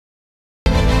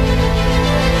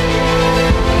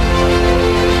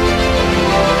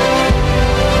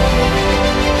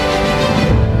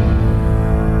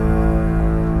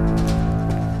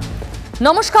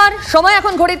নমস্কার, সময়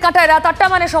এখন ঘড়ির কাঁটায় রাত ৮টা,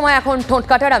 মানে সময় এখন ঠোঁট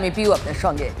কাটার। আমি পিউ আপনার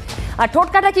সঙ্গে। আর ঠোঁট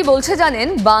কাটা কি বলছে জানেন?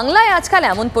 বাংলায় আজকাল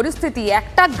এমন পরিস্থিতি,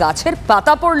 একটা গাছের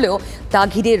পাতা পড়লেও তা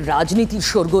ঘিরে রাজনীতির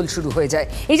শোরগোল শুরু হয়ে যায়।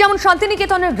 এই যেমন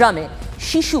শান্তিনিকেতনের গ্রামে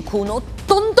শিশু খুন,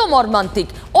 অত্যন্ত মর্মান্তিক,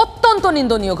 অত্যন্ত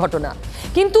নিন্দনীয় ঘটনা।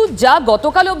 কিন্তু যা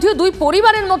গতকাল অবধিও দুই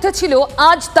পরিবারের মধ্যে ছিল,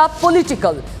 আজ তা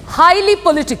পলিটিক্যাল, হাইলি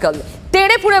পলিটিক্যাল।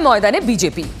 তেড়েপুড়ে ময়দানে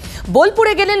বিজেপি।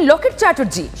 বোলপুরে গেলেন লকেট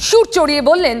চ্যাটার্জি, সুর চড়িয়ে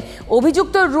বললেন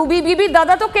অভিযুক্ত রুবি বিবির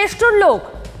দাদা তো কেষ্টর লোক।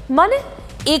 মানে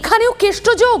এখানেও কেষ্ট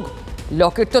যোগ?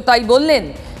 লকেট তো তাই বললেন,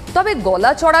 তবে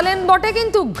গলা চড়ালেন বটে,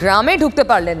 কিন্তু গ্রামে ঢুকতে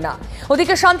পারলেন না।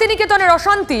 ওদিকে শান্তিনিকেতনের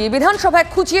অশান্তি বিধানসভায়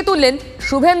খুঁচিয়ে তুললেন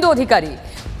শুভেন্দু অধিকারী।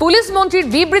 পুলিশ মন্ত্রীর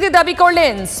বিবৃতি দাবি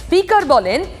করলেন। স্পিকার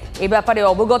বলেন এ ব্যাপারে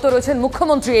অবগত রয়েছেন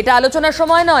মুখ্যমন্ত্রী, এটা আলোচনার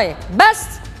সময় নয়। ব্যাস,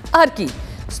 আর কি?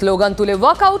 স্লোগান তুলে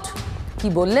ওয়াকআউট। কি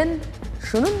বললেন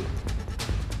শুনুন।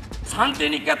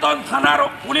 শান্তিনিকেতন থানার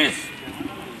পুলিশ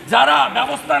যারা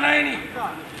ব্যবস্থা নেয়নি,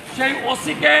 সেই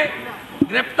ওসিকে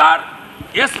গ্রেপ্তার,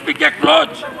 এসপিকে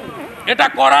ক্লোজ, এটা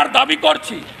করার দাবি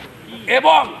করছি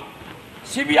এবং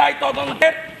সিবিআই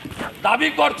তদন্তের দাবি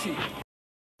করছি।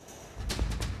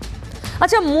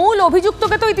 আচ্ছা, মূল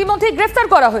অভিযুক্তকে তো ইতিমধ্যেই গ্রেফতার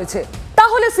করা হয়েছে,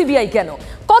 তাহলে সিবিআই কেন?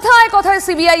 কথায় কথায়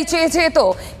সিবিআই চেয়েছে তো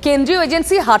কেন্দ্রীয়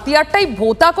এজেন্সি হাতিয়ারটাই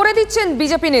ভোঁতা করে দিচ্ছেন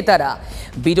বিজেপি নেতারা।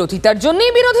 বিরোধিতার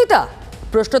জন্যই বিরোধিতা,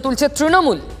 প্রশ্ন তুলছে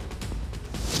তৃণমূল।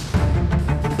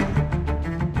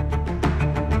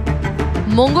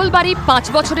 মঙ্গলবারই 5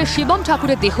 বছরের শিবম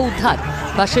ঠাকুরের দেহ উদ্ধার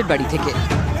পাশের বাড়ি থেকে।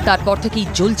 তারপর থেকেই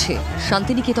জ্বলছে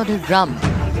শান্তিনিকেতনের গ্রাম।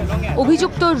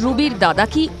 অভিযুক্ত রুবির দাদা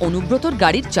কি অনুব্রতর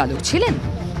গাড়ির চালক ছিলেন?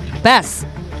 ব্যাস,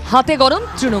 হাতে গরম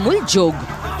তৃণমূল যোগ।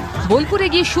 বোলপুরে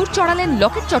গিয়ে সুর চড়ালেন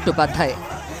লকেট চট্টোপাধ্যায়,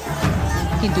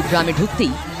 কিন্তু গ্রামে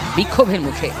ঢুকতেই বিক্ষোভের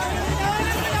মুখে।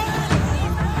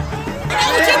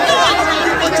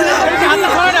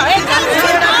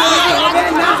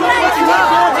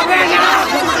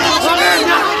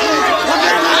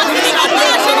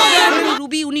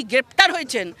 রুবি উনি গ্রেপ্তার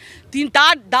হয়েছেন,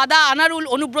 তার দাদা আনারুল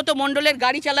অনুব্রত মণ্ডলের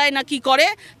গাড়ি চালায় না কি করে,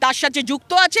 তার সাথে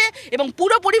যুক্ত আছে এবং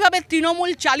পুরোপুরিভাবে তৃণমূল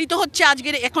চালিত হচ্ছে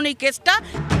আজকের এখন এই কেসটা।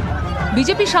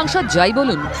 বিজেপি সাংসদ যাই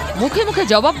বলুন, মুখে মুখে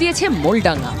জবাব দিয়েছে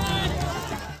মোলডাঙ্গা।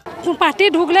 পার্টি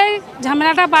ঢুকলে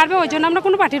ঝামেলাটা বাড়বে, ওই জন্য আমরা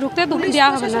কোনো পার্টি ঢুকতে দেওয়া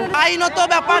হবে না। আইনত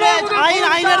ব্যাপারে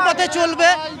আইনের পথে চলবে,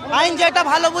 আইন যেটা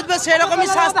ভালো বুঝবে সেরকমই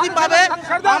শাস্তি পাবে।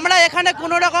 আমরা এখানে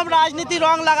কোনো রকম রাজনীতি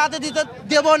রং লাগাতে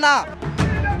দেব না।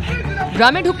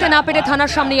 গ্রামে ঢুকতে না পেরে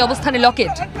থানার সামনেই অবস্থানে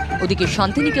লকেট। ওদিকে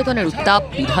শান্তিনিকেতনের উত্তাপ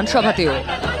বিধানসভাতেও।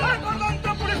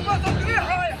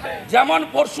 যেমন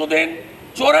পরশুদিন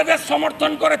চোরেদের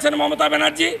সমর্থন করেছেন মমতা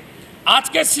ব্যানার্জি,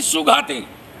 আজকে শিশুঘাতী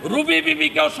রুবি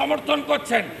বিবিকেও সমর্থন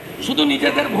করছেন শুধু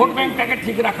নিজেদের ভোট ব্যাংকটাকে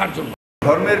ঠিক রাখার জন্য।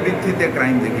 ধর্মের ভিত্তিতে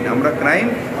ক্রাইম দেখি না আমরা।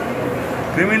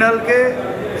 ক্রিমিনালকে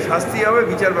শাস্তি হবে,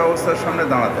 বিচার ব্যবস্থার সামনে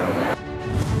দাঁড়াতে হবে।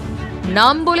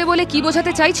 নাম বলে বলে কি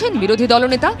বোঝাতে চাইছেন বিরোধী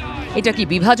দলনেতা? এটা কি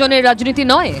বিভাজনের রাজনীতি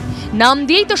নয়? নাম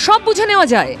দিয়েই তো সব বুঝে নেওয়া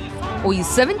যায়। ওই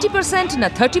 70% না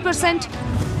 30%,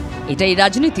 এটাই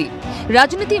রাজনীতি।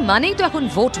 রাজনীতি মানেই তো এখন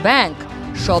ভোট ব্যাংক,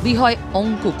 সবই হয়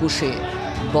অঙ্ক কষে।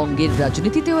 বঙ্গের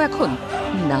রাজনীতিতেও এখন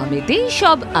নামেতেই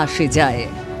সব আসে যায়।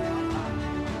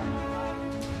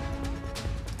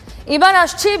 এবার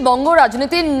আসছি বঙ্গ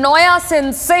রাজনীতির নয়া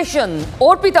সেন্সেশন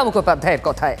অর্পিতা মুখোপাধ্যায়ের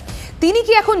কথায়। তিনি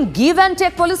কি এখন গিভ অ্যান্ড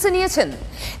টেক পলিসি নিয়েছেন?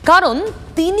 কারণ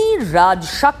তিনি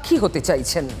রাজসাক্ষী হতে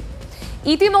চাইছেন।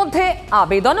 ইতিমধ্যে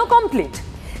আবেদনও কমপ্লিট,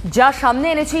 যা সামনে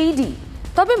এনেছে ইডি।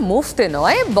 তবে মুফতে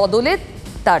নয়, বদলে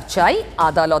তার চাই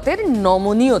আদালতের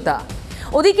নমনীয়তা।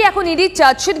 ওদিকে এখন ইডির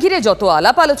চার্জশিট ঘিরে যত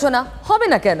আলাপ আলোচনা, হবে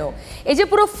না কেন, এই যে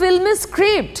পুরো ফিল্মি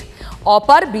স্ক্রিপ্ট,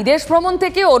 অপার বিদেশ ভ্রমণ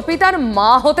থেকে অর্পিতার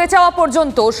মা হতে চাওয়া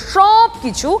পর্যন্ত সব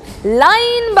কিছু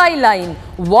line by line,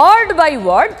 word by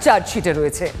word চার্জশিটে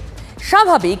রয়েছে।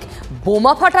 স্বাভাবিক,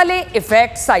 বোমা ফাটালে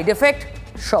এফেক্ট, সাইড এফেক্ট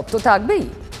সব তো থাকবেই।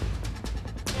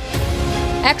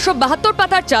 172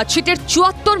 পাতার চার্জশিটের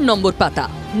 74 নম্বর পাতা।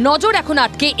 নজর এখন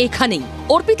আটকে এখানেই।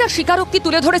 অর্পিতার স্বীকারোক্তি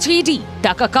তুলে ধরেছে ইডি।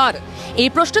 টাকা কার? এই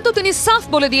প্রশ্নে তো তিনি সাফ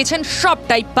বলে দিয়েছেন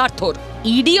সবটাই পার্থর।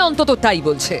 ইডি অন্তত তাই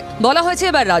বলছে। বলা হয়েছে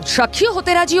এবার রাজসাক্ষীও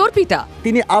হতে রাজি অর্পিতা।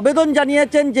 তিনি আবেদন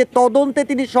জানিয়েছেন যে তদন্তে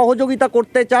তিনি সহযোগিতা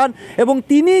করতে চান এবং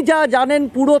তিনি যা জানেন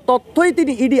পুরো তথ্যই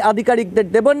তিনি ইডি আধিকারিকদের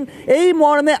দেবেন, এই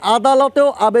মর্মে আদালতেও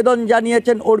আবেদন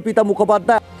জানিয়েছেন অর্পিতা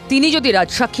মুখোপাধ্যায়। তিনি যদি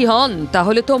রাজসাক্ষী হন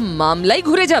তাহলে তো মামলাই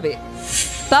ঘুরে যাবে।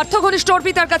 পার্থ ঘনিষ্ঠ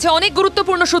অর্পিতার কাছে অনেক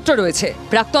গুরুত্বপূর্ণ সূত্র রয়েছে।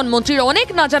 প্রাক্তন মন্ত্রীর অনেক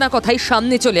না জানা কথাই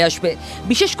সামনে চলে আসবে।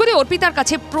 বিশেষ করে অর্পিতার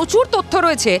কাছে প্রচুর তথ্য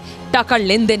রয়েছে টাকার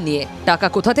লেনদেন নিয়ে। টাকা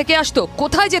কোথা থেকে আসতো,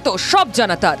 কোথায় যেত, সব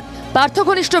জানা তার। পার্থ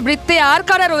ঘনিষ্ঠ বৃত্তে আর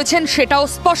কারা রয়েছেন সেটাও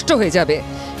স্পষ্ট হয়ে যাবে।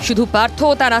 শুধু পার্থ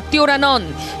ও তার আত্মীয়রা নন,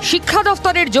 শিক্ষা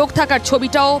দফতরের যোগ থাকার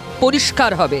ছবিটাও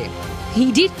পরিষ্কার হবে।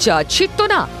 ইডির চার্জশিট তো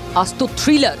না, আস্ত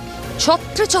থ্রিলার।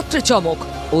 ছত্রে ছত্রে চমক,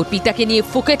 অর্পিতাকে নিয়ে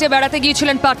ফুকেটে বেড়াতে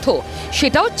গিয়েছিলেন পার্থ,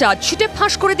 সেটাও চার্জশিটে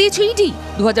ফাঁস করে দিয়েছে ইডি।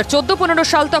 2014-15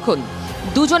 সাল তখন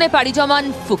দুজনে পাড়ি জমান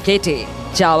ফুকেটে,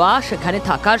 যাওয়া সেখানে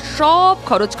থাকার সব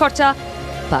খরচ খরচা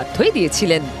পার্থই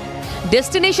দিয়েছিলেন।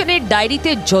 ডেস্টিনেশনের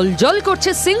ডায়েরিতে জলজল করছে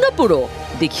সিঙ্গাপুরও,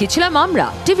 দেখিয়েছিলাম আমরা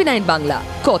TV9 বাংলা।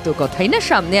 কত কথাই না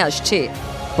সামনে আসছে,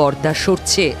 পর্দা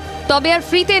সরছে। তবে আর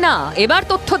ফ্রিতে না, এবার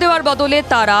তথ্য দেওয়ার বদলে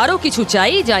তার আরও কিছু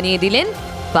চাই, জানিয়ে দিলেন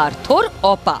পার্থর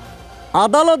অপা।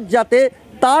 আদালত যাতে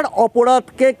তার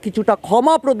অপরাধকে কিছুটা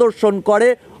ক্ষমা প্রদর্শন করে,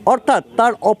 অর্থাৎ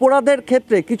তার অপরাধের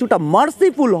ক্ষেত্রে কিছুটা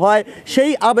মার্সিফুল হয়,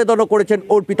 সেই আবেদনও করেছেন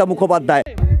অর্পিতা মুখোপাধ্যায়।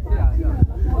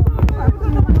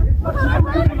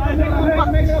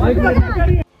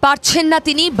 পারছেন না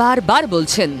তিনি, বারবার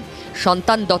বলছেন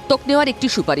সন্তান দত্তক নেওয়ার একটি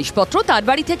সুপারিশপত্র তার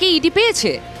বাড়ি থেকে ইডি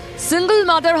পেয়েছে। সিঙ্গল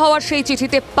মাদার হওয়ার সেই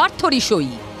চিঠিতে পার্থরই সই।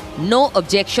 নো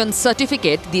অবজেকশন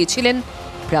সার্টিফিকেট দিয়েছিলেন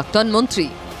প্রাক্তন মন্ত্রী।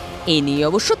 এ নিয়ে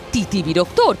অবশ্য তিতি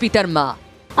বিরক্ত অর্পিতার মা।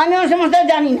 আমি ওই সমস্ত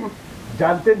জানি না।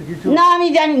 জানতেন কিছু? না, আমি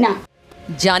জানি না।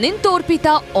 জানেন তো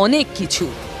অর্পিতা অনেক কিছু,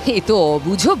 এ তো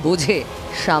অবুঝো বোঝে।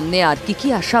 সামনে আর কি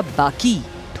আসা বাকি,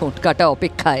 ঠোঁটকাটা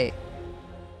অপেক্ষায়।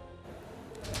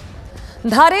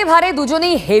 ধারে ভারে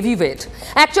দুজনেই হেভিওয়েট,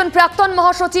 একজন প্রাক্তন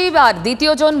মহাসচিব আর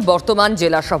দ্বিতীয়জন বর্তমান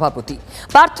জেলা সভাপতি।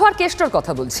 পার্থ আর কেষ্টর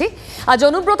কথা বলছি। আজ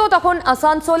অনুব্রত তখন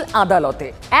আসানসোল আদালতে।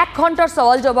 1 ঘন্টার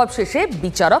সওয়াল জবাব শেষে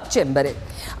বিচারক চেম্বারে।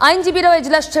 আইনজীবীরাও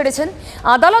এজলাস ছেড়েছেন।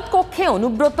 আদালত কক্ষে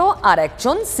অনুব্রত আর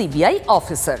একজন সিবিআই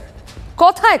অফিসার।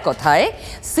 কথায় কথায়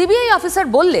সিবিআই অফিসার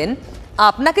বললেন,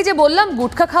 আপনাকে যে বললাম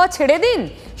গুটখা খাওয়া ছেড়ে দিন,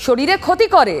 শরীরে ক্ষতি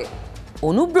করে।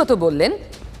 অনুব্রত বললেন,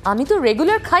 আমি তো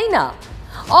রেগুলার খাই না।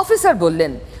 অফিসার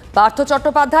বললেন, পার্থ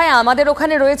চট্টোপাধ্যায় আমাদের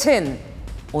ওখানে রয়েছেন।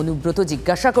 অনুব্রত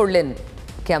জিজ্ঞাসা করলেন,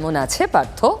 কেমন আছে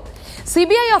পার্থ?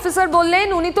 সিবিআই অফিসার বললেন,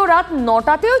 উনি তো রাত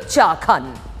 9টাতেও চা খান।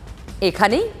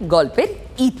 এখানেই গল্পের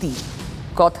ইতি,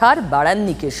 কথার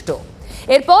বাড়াননি কেষ্ট।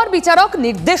 এরপর বিচারক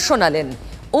নির্দেশ শোনালেন,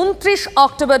 29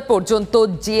 অক্টোবর পর্যন্ত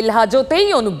জেল হাজতেই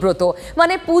অনুব্রত,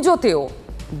 মানে পুজোতেও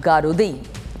গারদেই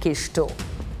কেষ্ট।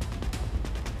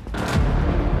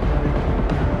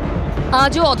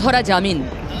 আজও অধরা জামিন,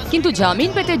 কিন্তু জামিন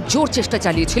পেতে জোর চেষ্টা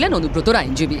চালিয়েছিলেন অনুব্রতর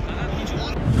আইনজীবী।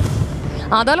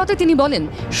 আদালতে তিনি বলেন,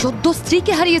 সদ্য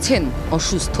স্ত্রীকে হারিয়েছেন,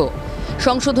 অসুস্থ,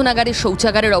 সংশোধনাগারের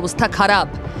শৌচাগারের অবস্থা খারাপ,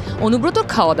 অনুব্রতর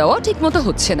খাওয়া দাওয়া ঠিকমতো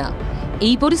হচ্ছে না।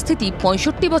 এই পরিস্থিতি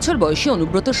 65 বছর বয়সী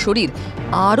অনুব্রতর শরীর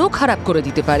আরও খারাপ করে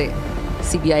দিতে পারে।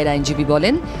 সিবিআইয়ের আইনজীবী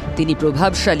বলেন, তিনি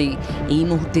প্রভাবশালী, এই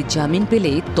মুহূর্তে জামিন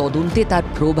পেলে তদন্তে তার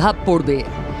প্রভাব পড়বে।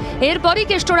 এরপরই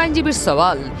কেষ্টর আইনজীবীর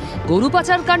সওয়াল, গরু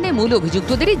পাচার কাণ্ডে মূল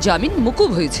অভিযুক্তদেরই জামিন মকুব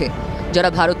হয়েছে। যারা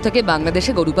ভারত থেকে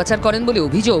বাংলাদেশে গরু পাচার করেন বলে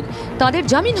অভিযোগ, তাদের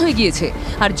জামিন হয়ে গিয়েছে।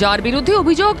 আর যার বিরুদ্ধে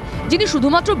অভিযোগ, যিনি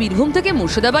শুধুমাত্র বীরভূম থেকে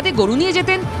মুর্শিদাবাদে গরু নিয়ে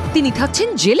যেতেন, তিনি থাকছেন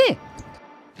জেলে।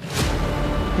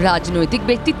 রাজনৈতিক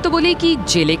ব্যক্তিত্ব বলেই কি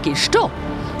জেলে কেষ্ট?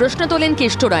 প্রশ্ন তোলেন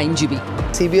কেষ্টর আইনজীবী।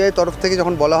 সিবিআই তরফ থেকে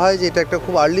যখন বলা হয় যে এটা একটা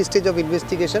খুব আর্লি স্টেজ অফ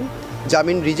ইনভেস্টিগেশন,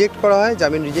 জামিন রিজেক্ট করা হয়।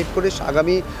 জামিন রিজেক্ট করে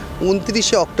আগামী 29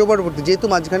 অক্টোবর অবধি, যেহেতু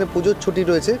মাঝখানে পুজোর ছুটি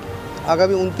রয়েছে,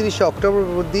 আগামী 29 অক্টোবর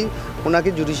অবধি ওনাকে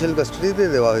জুডিশিয়াল কাস্টাডিতে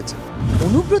দেওয়া হয়েছে।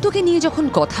 অনুব্রতকে নিয়ে যখন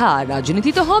কথা,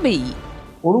 রাজনীতি তো হবেই।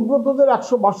 অনুব্রতদের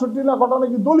 162 না কটা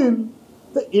নাকি দলিল,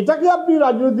 তো এটাকে আপনি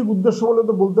রাজনৈতিক উদ্দেশ্য বলে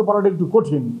তো বলতে পারাটা একটু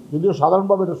কঠিন, যদিও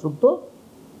সাধারণভাবে এটা সত্য।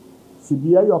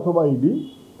 সিবিআই অথবা ইডি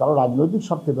তারা রাজনৈতিক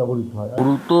স্বার্থে ব্যবহৃত হয়।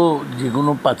 গরু তো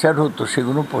যেগুলো পাচার হতো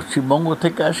সেগুলো পশ্চিমবঙ্গ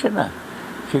থেকে আসে না,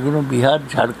 সেগুলো বিহার,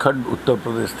 ঝাড়খণ্ড,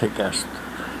 উত্তরপ্রদেশ থেকে আসতো,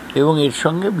 এবং এর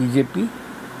সঙ্গে বিজেপি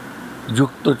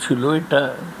যুক্ত ছিল। এটা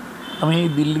আমি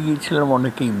দিল্লি গিয়েছিলাম,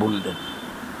 অনেকেই বললেন।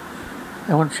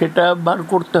 এখন সেটা বার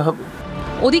করতে হবে।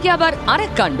 ওদিকে আবার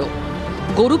আরেক কাণ্ড,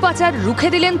 গরু পাচার রুখে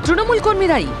দিলেন তৃণমূল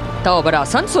কর্মীরাই, তাও আবার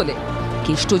আসানসোলে।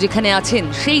 কেষ্ট যেখানে আছেন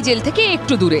সেই জেল থেকে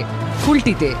একটু দূরে,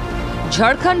 কুলটিতে।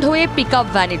 ঝাড়খণ্ড হয়ে পিকআপ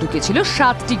ভ্যানে ঢুকেছিল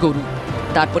 7টি গরু।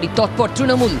 তারপরই তৎপর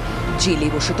তৃণমূল, জেলে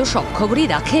বসে তো সব খবরই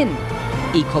রাখেন।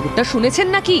 এই খবরটা শুনেছেন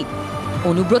নাকি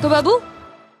অনুব্রত বাবু?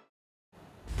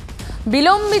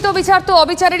 বিলম্বিত বিচার তো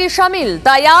অবিচারেরই শামিল,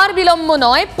 তাই আর বিলম্ব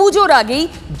নয়, পুজোর আগেই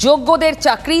যোগ্যদের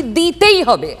চাকরি দিতেই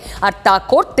হবে। আর তা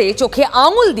করতে চোখে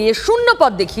আঙুল দিয়ে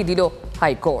শূন্যপদ দেখিয়ে দিল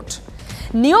হাইকোর্ট।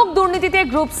 নিয়োগ দুর্নীতিতে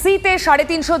গ্রুপ সিতে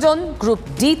 350 জন, গ্রুপ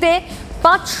ডিতে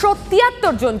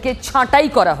 573 জনকে ছাঁটাই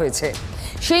করা হয়েছে।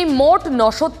 সেই মোট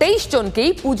 923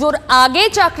 জনকেই পুজোর আগে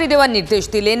চাকরি দেওয়ার নির্দেশ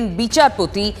দিলেন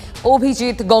বিচারপতি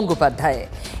অভিজিৎ গঙ্গোপাধ্যায়।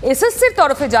 এসএসসির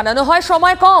তরফে জানানো হয়,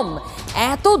 সময় কম,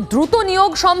 এত দ্রুত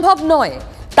নিয়োগ সম্ভব নয়।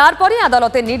 তারপরে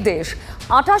আদালতের নির্দেশ,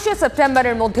 28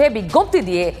 সেপ্টেম্বরের মধ্যে বিজ্ঞপ্তি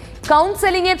দিয়ে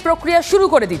কাউন্সেলিংয়ের প্রক্রিয়া শুরু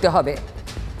করে দিতে হবে।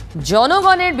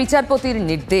 জনগণের বিচারপতির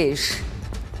নির্দেশ,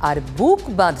 আর বুক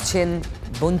বাঁধছেন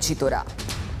বঞ্চিতরা।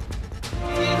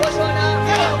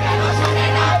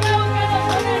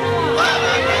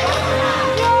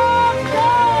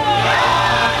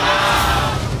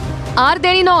 আর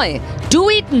দেরি নয়, ডু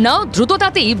ইট নাও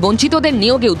দ্রুততাতেই বঞ্চিতদের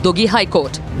নিয়োগে উদ্যোগী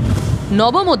হাইকোর্ট।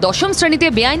 নবম ও দশম শ্রেণীতে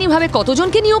বেআইনিভাবে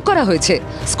কতজনকে নিয়োগ করা হয়েছে?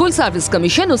 স্কুল সার্ভিস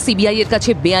কমিশন ও সিবিআই এর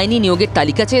কাছে বেআইনি নিয়োগের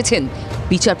তালিকা চেয়েছেন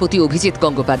বিচারপতি অভিজিৎ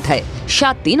গঙ্গোপাধ্যায়।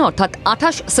 7 দিন অর্থাৎ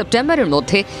 28 সেপ্টেম্বরের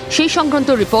মধ্যে সেই সংক্রান্ত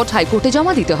রিপোর্ট হাইকোর্টে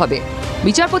জমা দিতে হবে।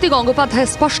 বিচারপতি গঙ্গোপাধ্যায়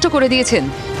স্পষ্ট করে দিয়েছেন,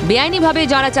 বেআইনিভাবে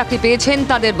যারা চাকরি পেয়েছেন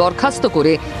তাদের বরখাস্ত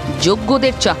করে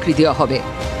যোগ্যদের চাকরি দেওয়া হবে।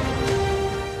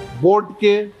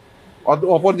 বোর্ডকে,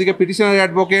 অপরদিকে পিটিশনার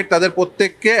অ্যাডভোকেট, তাদের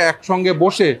প্রত্যেককে একসঙ্গে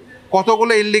বসে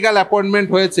কতগুলো ইললিগাল অ্যাপয়েন্টমেন্ট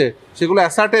হয়েছে সেগুলো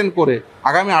অ্যাসার্টেন করে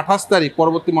আগামী 28 তারিখ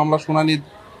পরবর্তী মামলা শুনানি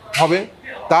হবে।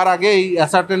 তার আগে এই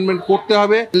অ্যাসার্টেনমেন্ট করতে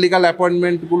হবে, লিগাল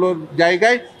অ্যাপয়েন্টমেন্টগুলোর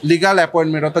জায়গায় লিগাল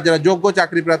অ্যাপয়েন্টমেন্ট, অর্থাৎ যারা যোগ্য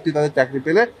চাকরি প্রার্থী তাদের চাকরি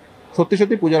পেলে সত্যি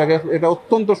সত্যি পূজার আগে এটা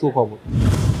অত্যন্ত সুখবর।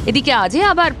 এদিকে আজই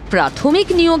আবার প্রাথমিক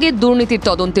নিয়োগের দুর্নীতির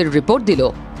তদন্তের রিপোর্ট দিল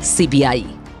সিবিআই।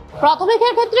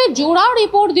 প্রাথমিকের ক্ষেত্রে জোড়া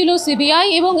রিপোর্ট দিল সিবিআই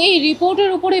এবং এই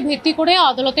রিপোর্টের উপরে ভিত্তি করে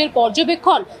আদালতের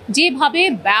পর্যবেক্ষণ, যেভাবে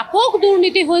ব্যাপক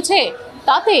দুর্নীতি হয়েছে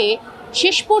তাতে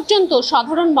শেষ পর্যন্ত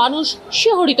সাধারণ মানুষ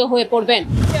শিহরিত হয়ে পড়বেন।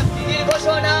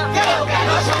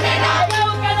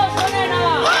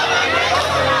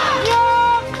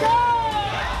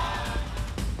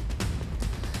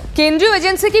 কেন্দ্রীয়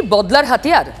এজেন্সি কি বদলার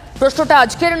হাতিয়ার? প্রশ্নটা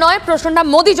আজকের নয়, প্রশ্নটা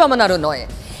মোদি জমানারও নয়।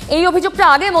 এই অভিযোগটা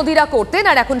আগে মোদিরা করতেন,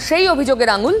 আর এখন সেই অভিযোগের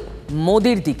আঙুল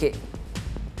মোদির দিকে।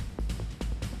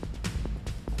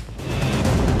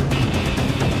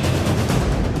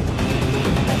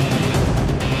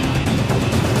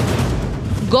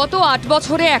 গত 8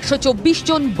 বছরে 124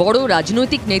 জন বড়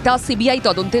রাজনৈতিক নেতা সিবিআই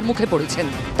তদন্তের মুখে পড়েছেন।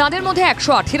 তাদের মধ্যে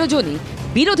 118 জনই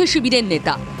বিরোধী শিবিরের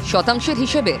নেতা, শতাংশের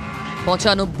হিসেবে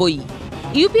 95।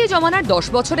 ইউপিএ জমানার 10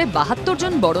 বছরে 72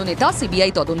 জন বড় নেতা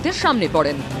সিবিআই তদন্তের সামনে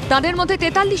পড়েন। তাদের মধ্যে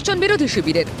 43 জন বিরোধী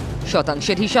শিবিরের,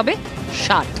 শতাংশের হিসাবে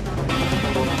 60।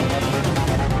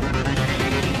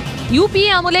 ইউপিএ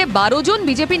আমলে 12 জন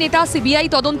বিজেপি নেতা সিবিআই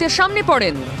তদন্তের সামনে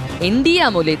পড়েন। এনডিএ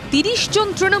আমলে 30 জন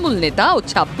তৃণমূল নেতা ও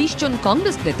 26 জন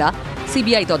কংগ্রেস নেতা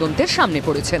সিবিআই তদন্তের সামনে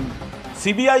পড়েছেন।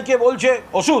 সিবিআই কে বলছে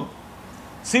ওষুধ,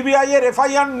 সিবিআই এর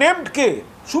এফআইআর নেমড কে?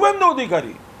 শুভেন্দু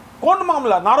অধিকারী। কোন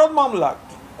মামলা? নারদ মামলা।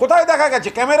 কোথায় দেখা গেছে?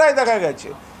 ক্যামেরায় দেখা গেছে।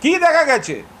 কি দেখা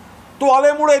গেছে? তো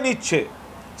আলেমুড়ে নিচ্ছে।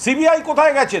 সিবিআই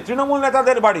কোথায় গেছে? তৃণমূল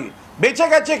নেতাদের বাড়ি। বেঁচে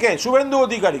গেছে কে? শুভেন্দু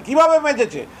অধিকারী। কিভাবে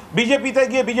বেঁচেছে? বিজেপিতে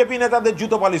গিয়ে বিজেপি নেতাদের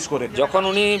জুতো পালিশ করে। যখন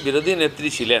উনি বিরোধী নেত্রী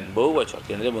ছিলেন, বহু বছর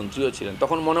কেন্দ্রীয় মন্ত্রীও ছিলেন,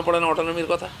 তখন মনে পড়ে না অটোনমির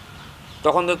কথা?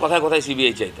 তখন তো কথায় কথায়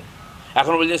সিবিআই চাইতেন।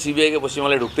 এখন বলছেন সিবিআইকে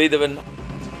পশ্চিমবাংলায় ঢুকতেই দেবেন না।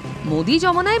 মোদি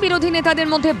জমানায় বিরোধী নেতাদের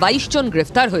মধ্যে 22 জন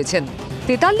গ্রেফতার হয়েছেন।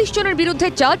 43 জনের বিরুদ্ধে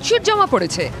চার্জশিট জমা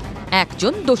পড়েছে। 1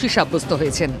 জন দোষী সাব্যস্ত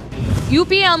হয়েছেন।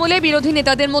 ইউপিএ আমলে বিরোধী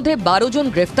নেতাদের মধ্যে 12 জন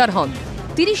গ্রেফতার হন।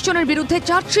 30 জনের বিরুদ্ধে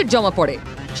চার্জশিট জমা পড়ে।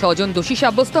 6 জন দোষী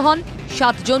সাব্যস্ত হন।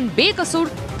 7 জন বেকসুর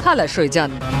খালাস হয়ে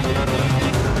যান।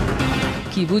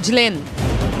 কি বুঝলেন?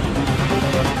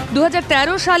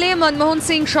 2013 সালে মনমোহন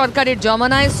সিং সরকারের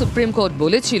জমানায় সুপ্রিম কোর্ট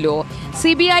বলেছিল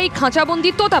সিবিআই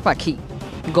খাঁচাবন্দি তোতা পাখি।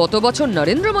 গত বছর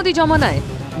নরেন্দ্র মোদী জমানায়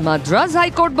মাদ্রাজ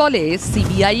হাইকোর্ট বলে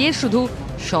সিবিআই এর শুধু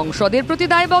সংসদের প্রতি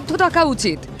দায়বদ্ধ থাকা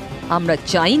উচিত। আমরা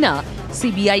চাই না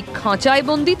সিবিআই খাঁচায়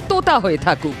বন্দি তোতা হয়ে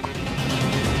থাকুক।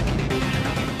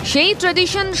 সেই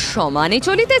ট্র্যাডিশন সমানে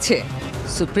চলিতেছে।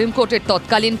 সুপ্রিম কোর্টের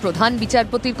তৎকালীন প্রধান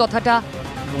বিচারপতির কথাটা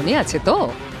মনে আছে তো?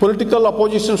 Political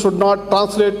opposition should not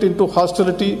translate into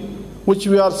hostility, which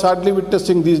we are sadly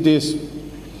witnessing these days.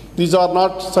 These are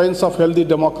not signs of healthy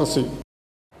democracy.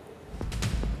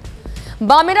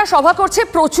 বামেরা সভা করছে,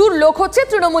 প্রচুর লোক হচ্ছে,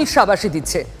 তৃণমূল শাবাশি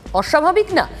দিচ্ছে। অস্বাভাবিক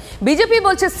না? বিজেপি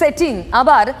বলছে সেটিং,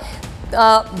 আবার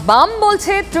বাম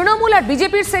বলছে তৃণমূল আর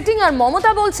বিজেপির সেটিং, আর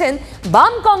মমতা বলছেন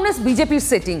বাম কংগ্রেস বিজেপির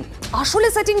সেটিং। আসলে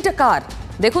সেটিংটা কার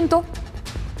দেখুন তো।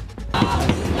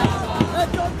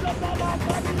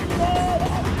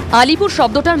 আলিপুর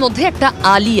শব্দটার মধ্যে একটা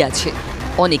আলী আছে,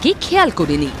 অনেকেই খেয়াল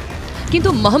করেনি, কিন্তু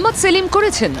মোহাম্মদ সেলিম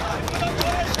করেছেন।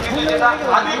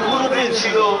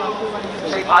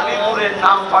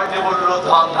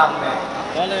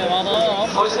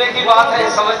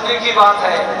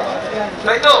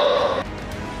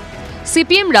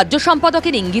 সিপিএম রাজ্য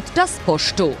সম্পাদকের ইঙ্গিতটা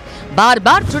স্পষ্ট।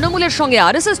 বারবার তৃণমূলের সঙ্গে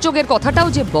আরএসএস যোগের কথাটাও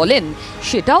যে বলেন,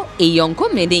 সেটাও এই অঙ্ক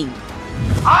মেনেই।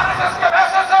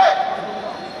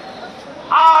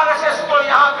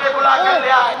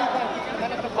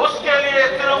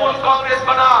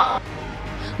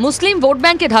 মুসলিম ভোট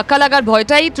ব্যাংকে ধাক্কা লাগার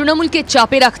ভয়টাই তৃণমূলকে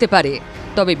চাপে রাখতে পারে।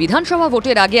 তবে বিধানসভা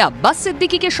ভোটের আগে আব্বাস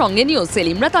সিদ্দিকীকে সঙ্গে নিয়েও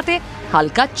সেলিমরা তাতে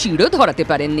হালকা চিড়ও ধরাতে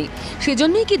পারেননি।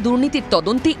 সেজন্যই কি দুর্নীতির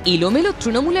তদন্তে এলোমেলো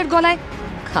তৃণমূলের গলায়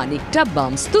খানিকটা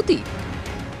বামস্তুতি?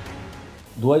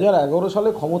 2011 সালে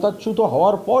ক্ষমতাচ্যুত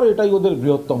হওয়ার পর এটাই ওদের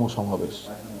বৃহত্তম সমাবেশ।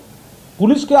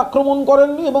 পুলিশকে আক্রমণ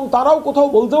করেননি এবং তারাও কোথাও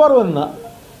বলতে পারবেন না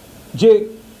যে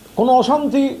কোনো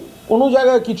অশান্তি কোনো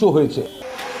জায়গায় কিছু হয়েছে।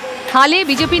 হালে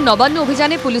বিজেপির নবান্ন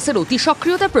অভিযানে পুলিশের অতি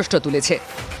সক্রিয়তার প্রশ্ন তুলেছে।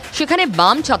 সেখানে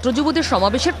বাম ছাত্র যুবদের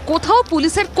সমাবেশের কোথাও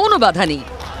পুলিশের কোনো বাধা নেই।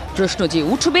 প্রশ্ন যে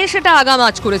উঠবে সেটা আগাম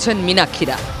আঁচ করেছেন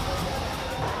মীনাক্ষীরা।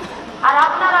 আর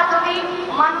আপনারা যদি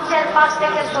মানুষের পাশ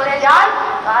থেকে সরে যান,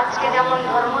 আজকে যেমন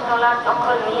ধর্মতলার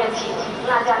দখল নিয়েছি,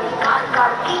 না জানি কার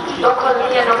কার কি দখল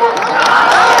নিয়ে নেব।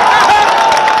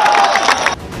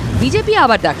 বিজেপি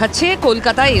আবার দেখাচ্ছে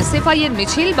কলকাতায় এসএফআই এর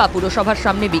মিছিল বা পুরসভার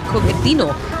সামনে বিক্ষোভের দিনও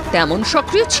তেমন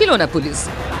সক্রিয় ছিল না পুলিশ।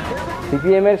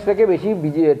 সিপিএম এর থেকে বেশি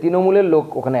তৃণমূলের লোক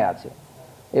ওখানে আছে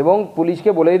এবং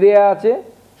পুলিশকে বলে দেওয়া আছে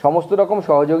সমস্ত রকম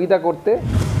সহযোগিতা করতে।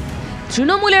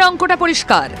 তৃণমূলের অঙ্কটা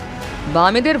পরিষ্কার,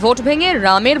 বামেদের ভোট ভেঙে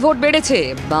রামের ভোট বেড়েছে।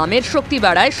 বামের শক্তি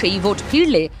বাড়ায়, সেই ভোট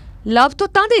ফিরলে লাভ তো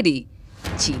তাঁদেরই।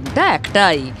 চিন্তা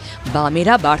একটাই,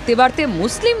 বামেরা বাড়তে বাড়তে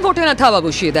মুসলিম ভোটে না থাবা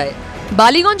বসিয়ে দেয়।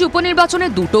 বালিগঞ্জ উপনির্বাচনে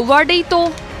দুটো ওয়ার্ডেই তো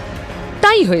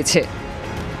তাই হয়েছে।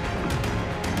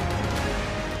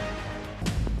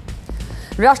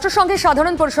 রাষ্ট্রসংঘের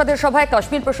সাধারণ পরিষদের সভায়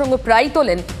কাশ্মীর প্রসঙ্গ প্রায়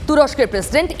তোলেন তুরস্কের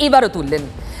প্রেসিডেন্ট, এবারও তুললেন।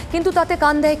 কিন্তু তাতে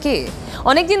কান দেয় কে?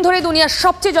 অনেকদিন ধরে দুনিয়ার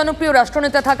সবচেয়ে জনপ্রিয়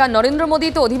রাষ্ট্রনেতা থাকা নরেন্দ্র মোদী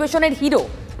তো অধিবেশনের হিরো।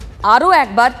 আরও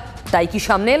একবার তাই কি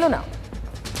সামনে এলো না?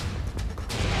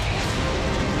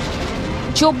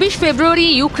 24 ফেব্রুয়ারি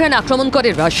ইউক্রেন আক্রমণ করে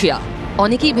রাশিয়া।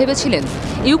 অনেকেই ভেবেছিলেন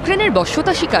ইউক্রেনের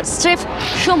বশ্যতা শিকার স্রেফ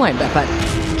সময়ের ব্যাপার,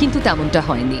 কিন্তু তেমনটা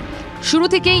হয়নি। শুরু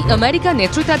থেকেই আমেরিকা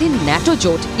নেতৃত্বাধীন ন্যাটো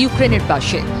জোট ইউক্রেনের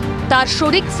পাশে। তার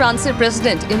শরিক ফ্রান্সের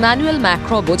প্রেসিডেন্ট ইমানুয়েল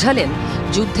ম্যাক্রো বোঝালেন,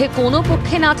 যুদ্ধে কোনো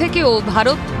পক্ষে না থেকেও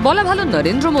ভারত, বলা ভালো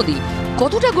নরেন্দ্র মোদী,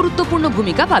 কতটা গুরুত্বপূর্ণ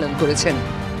ভূমিকা পালন করেছেন।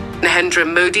 Narendra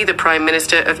Modi, the Prime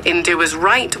Minister of India, was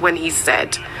right when he said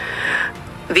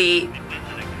the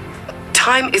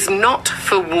time is not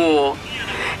for war.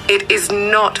 It is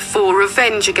not for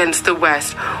revenge against the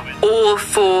West or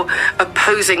for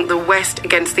opposing the West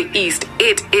against the East.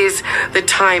 It is the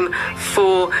time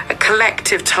for a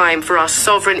collective time for our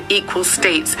sovereign equal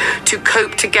states to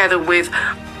cope together with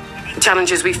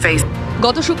challenges we face.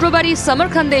 গত শুক্রবারই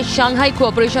সমরখন্দে Shanghai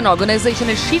cooperation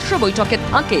অর্গানাইজেশনের শীর্ষ বৈঠকে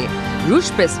থাকে রুশ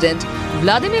president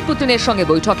Vladimir পুতিনের সঙ্গে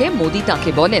বৈঠকে মোদি তাকে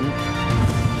বলেন,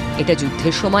 এটা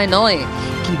যুদ্ধের সময় নয়,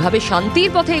 কিভাবে শান্তির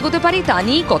পথে এগোতে পারি তা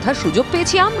নিয়েই কথার সুযোগ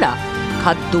পেয়েছি আমরা।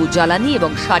 খাদ্য, জ্বালানি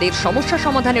এবং সারের সমস্যা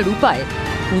সমাধানের উপায়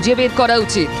খুঁজে বের করা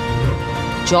উচিত।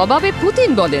 জবাবে পুতিন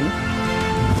বলেন,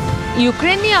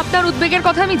 ইউক্রেন নিয়ে আপনার উদ্বেগের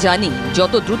কথা আমি জানি।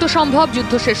 যত দ্রুত সম্ভব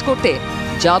যুদ্ধ শেষ করতে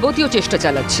যাবতীয় চেষ্টা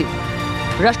চালাচ্ছি।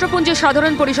 রাষ্ট্রপুঞ্জের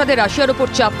সাধারণ পরিষদে রাশিয়ার ওপর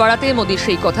চাপ বাড়াতে মোদির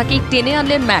সেই কথাকেই টেনে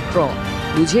আনলেন ম্যাক্রো।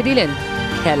 বুঝিয়ে দিলেন,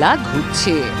 খেলা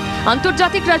ঘুরছে।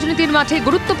 আন্তর্জাতিক রাজনীতির মাঠে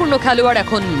গুরুত্বপূর্ণ খেলোয়াড়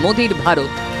এখন মোদির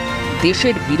ভারত।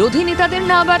 দেশের বিরোধী নেতাদের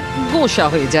না আবার গোঁসা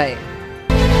হয়ে যায়।